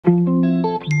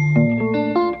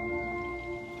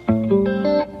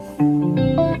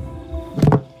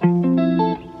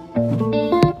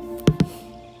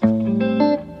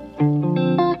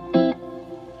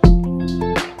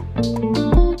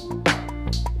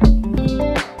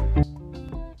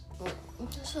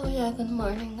Hi, good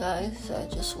morning guys. I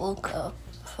just woke up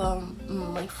from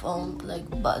my phone like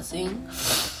buzzing.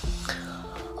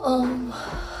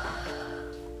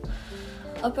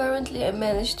 Apparently I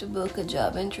managed to book a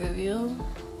job interview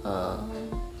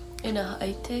in a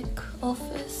high-tech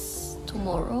office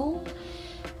tomorrow,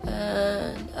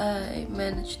 and I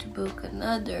managed to book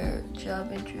another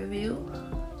job interview.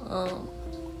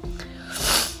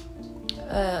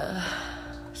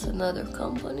 It's another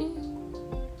company.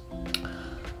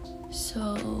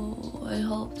 So I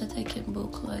hope that I can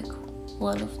book like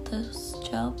one of those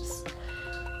jobs.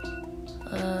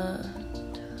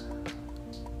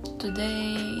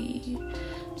 Today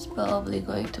is probably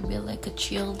going to be like a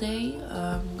chill day.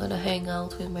 I'm gonna hang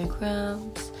out with my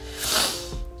grams,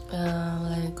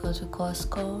 like go to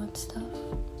Costco and stuff.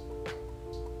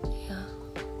 Yeah,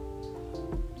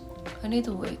 I need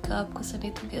to wake up because I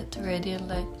need to get ready in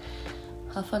like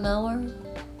half an hour.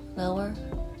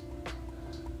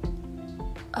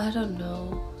 I don't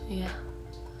know. Yeah,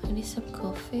 I need some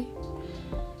coffee.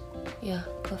 Yeah,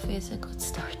 coffee is a good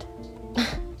start.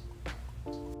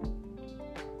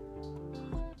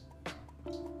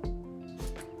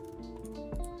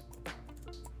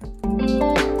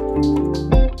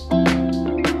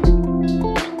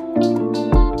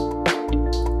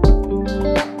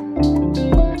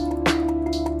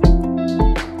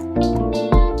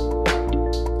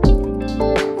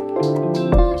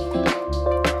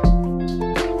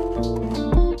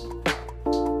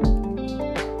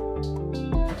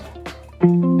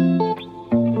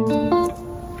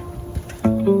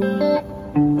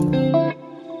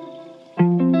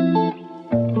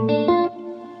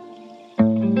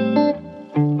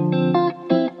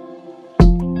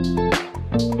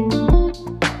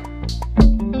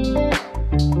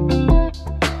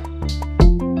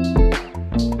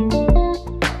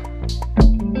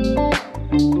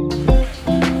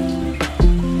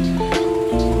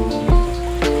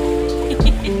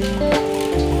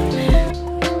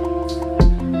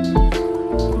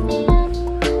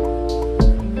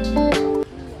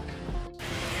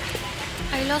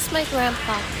 I lost my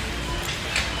grandpa.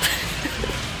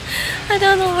 I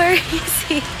don't know where is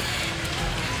he.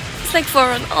 It's like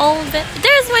for an old bed.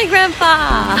 There's my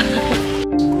grandpa!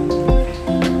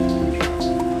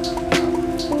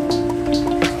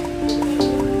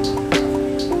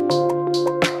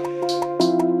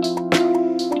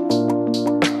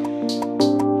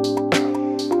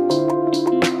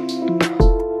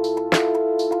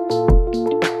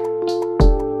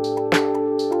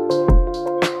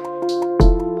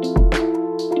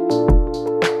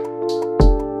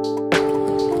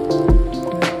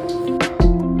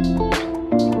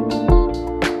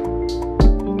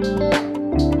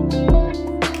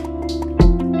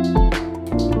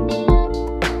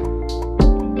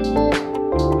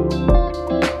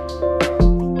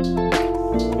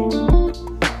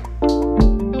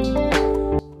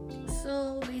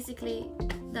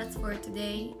 That's for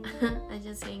today. I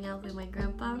just hang out with my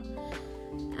grandpa.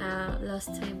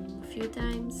 Lost him a few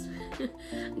times.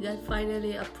 Got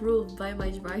finally approved by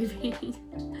my driving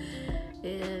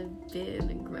and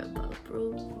been grandpa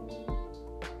approved.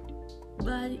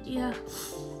 But yeah,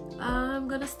 I'm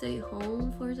gonna stay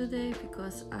home for today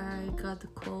because I got the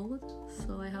cold,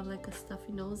 so I have like a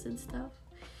stuffy nose and stuff.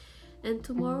 And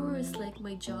tomorrow is like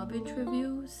my job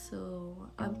interview, so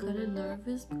I'm kind of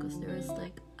nervous because there is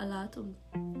like a lot on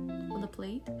the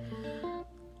plate.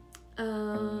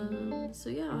 So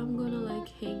yeah, I'm gonna like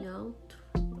hang out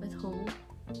at home,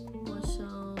 watch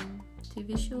some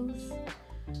TV shows,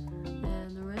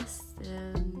 and rest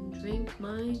and drink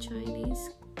my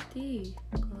Chinese tea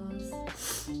because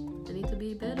I need to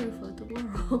be better for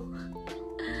tomorrow.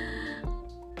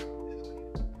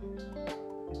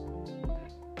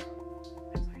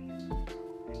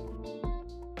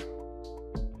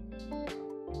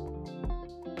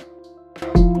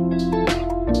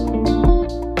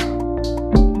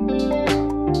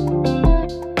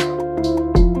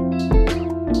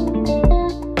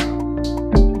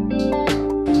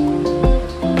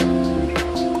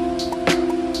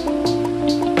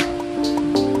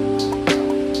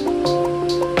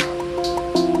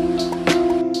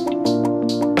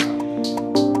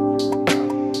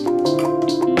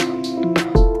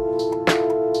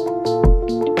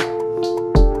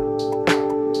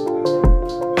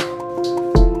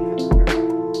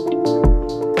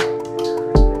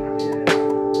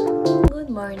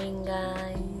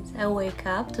 I wake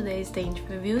up, today is the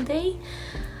interview day.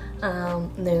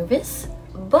 Nervous,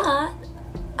 but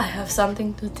I have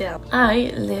something to tell.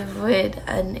 I live with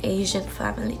an Asian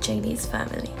family, Chinese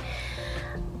family,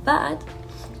 but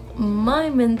my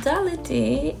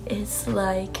mentality is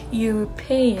like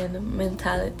European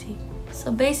mentality.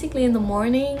 So basically in the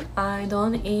morning I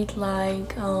don't eat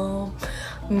like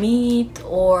meat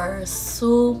or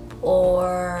soup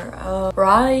or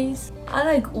rice. I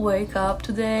like wake up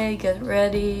today, get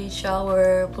ready,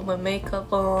 shower, put my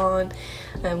makeup on,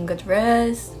 get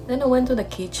dressed. Then I went to the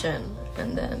kitchen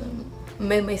and then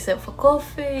made myself a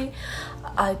coffee.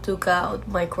 I took out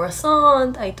my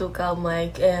croissant, I took out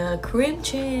my cream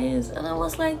cheese, and I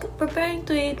was like preparing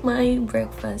to eat my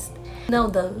breakfast. Now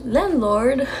the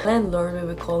landlord we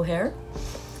will call her,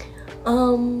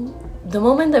 the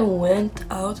moment I went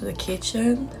out to the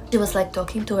kitchen, she was like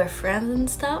talking to her friends and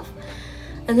stuff,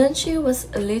 and then she was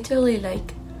literally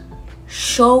like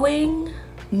showing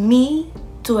me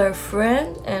to her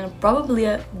friend and probably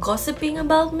gossiping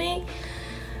about me.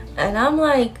 And I'm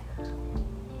like,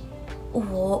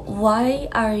 why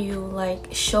are you like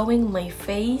showing my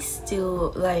face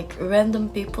to like random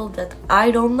people that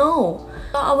I don't know?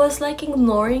 So I was like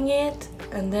ignoring it,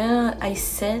 and then I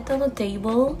sat on the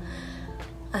table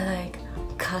and like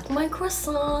cut my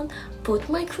croissant, put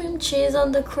my cream cheese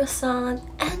on the croissant,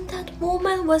 and that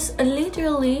woman was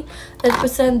literally, let's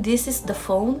pretend this is the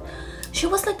phone, she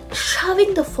was like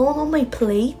shoving the phone on my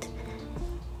plate,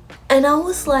 and I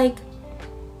was like,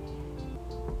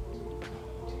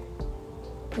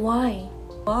 why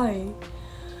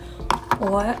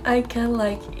I can't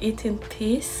like eat in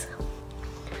peace?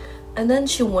 And then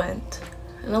she went,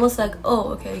 and I was like,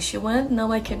 oh okay, she went,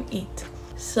 now I can eat.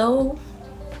 So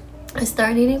I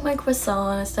started eating my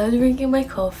croissant, I started drinking my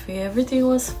coffee, everything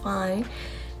was fine.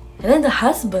 And then the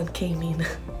husband came in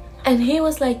and he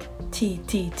was like, tea,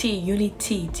 you need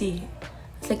tea.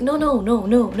 It's like,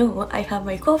 no, I have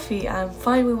my coffee, I'm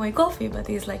fine with my coffee. But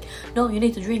he's like, no, you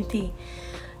need to drink tea.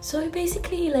 So I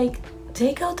basically like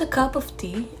take out a cup of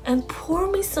tea and pour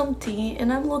me some tea,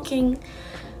 and I'm looking,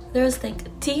 there's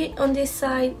like tea on this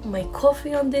side, my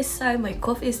coffee on this side. My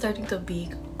coffee is starting to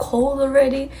be cold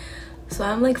already, so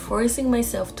I'm like forcing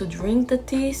myself to drink the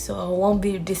tea so I won't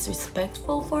be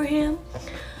disrespectful for him.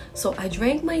 So I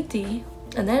drank my tea,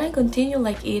 and then I continue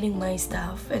like eating my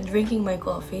stuff and drinking my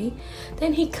coffee.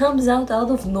 Then he comes out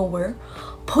of nowhere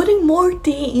putting more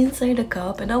tea inside the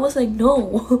cup, and I was like,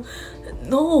 no.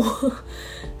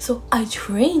 So I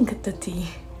drank the tea.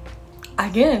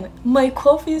 Again, my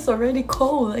coffee is already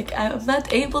cold, like I'm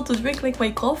not able to drink like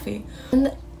my coffee.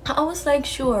 And I was like,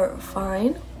 sure,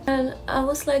 fine. And I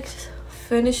was like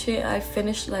I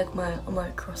finished like my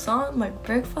croissant, my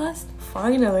breakfast,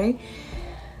 finally.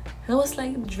 And I was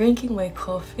like drinking my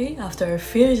coffee after I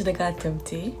finished the goddamn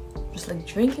tea. Just like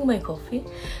drinking my coffee,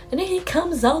 and then he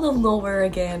comes out of nowhere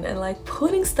again and like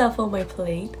putting stuff on my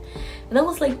plate, and I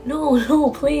was like, no,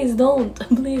 please don't.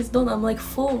 I'm like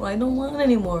full, I don't want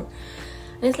anymore.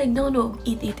 And it's like, no,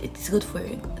 eat, it's good for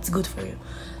you,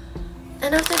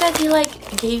 And after that he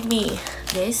like gave me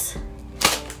this,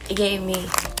 he gave me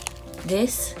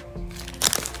this,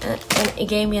 and he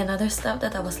gave me another stuff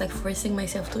that I was like forcing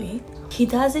myself to eat. He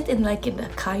does it in like in the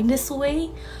kindest way,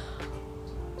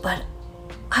 but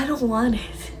I don't want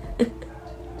it.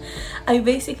 I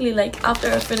basically like, after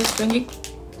I finished drinking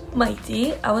my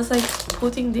tea, I was like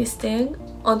putting this thing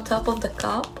on top of the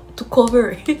cup to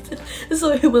cover it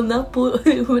so it will not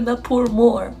pour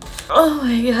more. Oh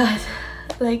my god,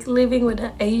 like living with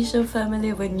an Asian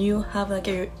family when you have like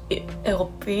a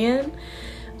European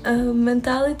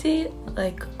mentality,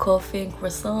 like coffee and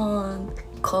croissant,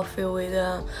 coffee with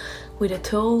a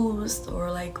toast,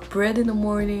 or like bread in the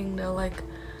morning. They're like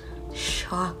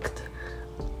shocked.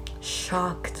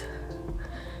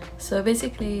 So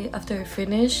basically after I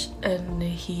finished and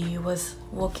he was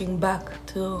walking back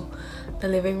to the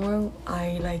living room,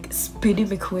 I like Speedy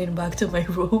McQueen back to my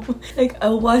room. Like I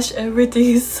washed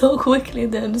everything so quickly,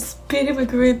 then Speedy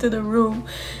McQueen to the room.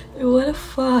 What the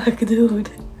fuck, dude?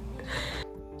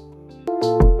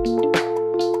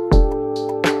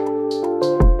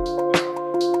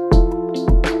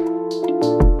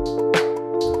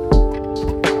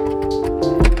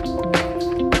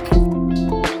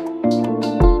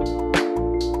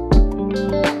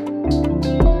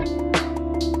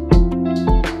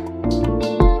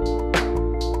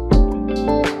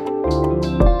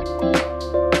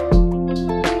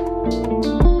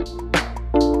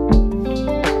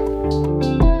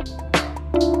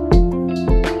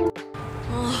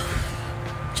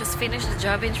 Finished the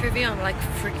job interview. I'm like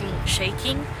freaking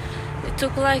shaking. It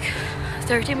took like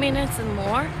 30 minutes and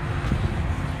more.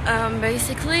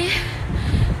 Basically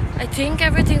I think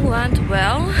everything went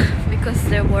well, because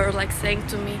they were like saying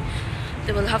to me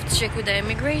they will have to check with the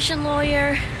immigration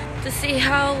lawyer to see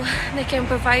how they can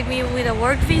provide me with a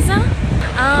work visa.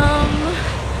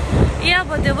 Yeah,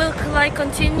 but they will like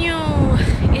continue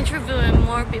interviewing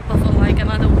more people for like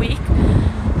another week,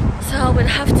 so I will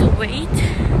have to wait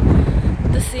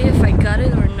to see if I got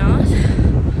it or not.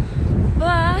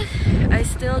 But I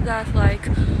still got like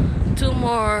 2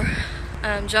 more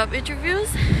job interviews.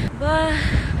 But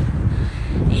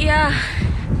yeah,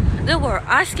 they were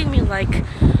asking me like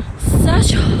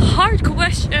such hard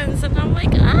questions, and I'm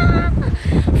like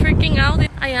freaking out.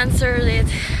 I answered it,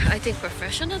 I think,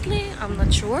 professionally, I'm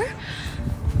not sure,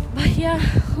 but yeah,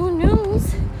 who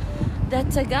knows that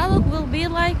Tagalog will be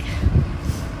like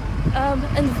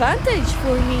advantage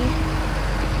for me.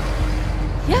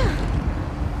 Yeah,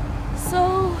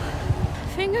 so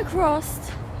finger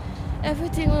crossed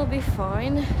everything will be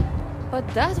fine. But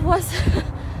that was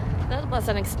that was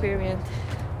an experience.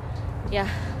 Yeah,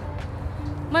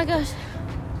 my gosh.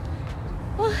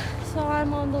 Well, so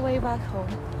I'm on the way back home.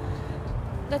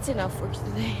 That's enough for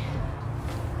today.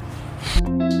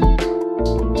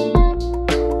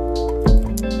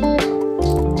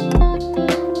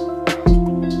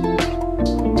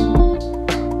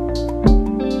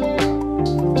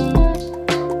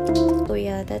 So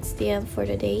yeah, that's the end for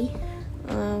the day.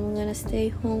 I'm gonna stay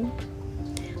home.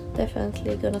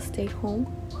 Definitely gonna stay home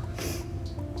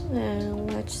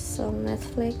and watch some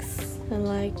Netflix and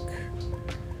like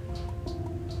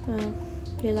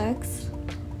relax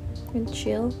and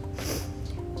chill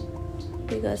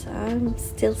because I'm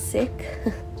still sick.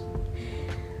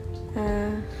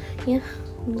 Yeah,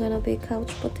 I'm gonna be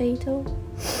couch potato,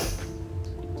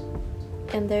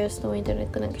 and there's no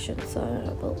internet connection, so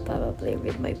I will probably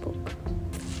read my book.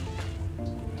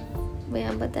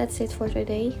 Yeah, but that's it for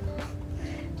today.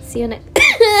 See you next.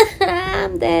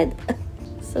 I'm dead.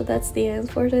 So that's the end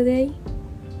for today.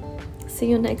 See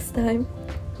you next time.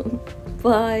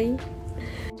 Bye.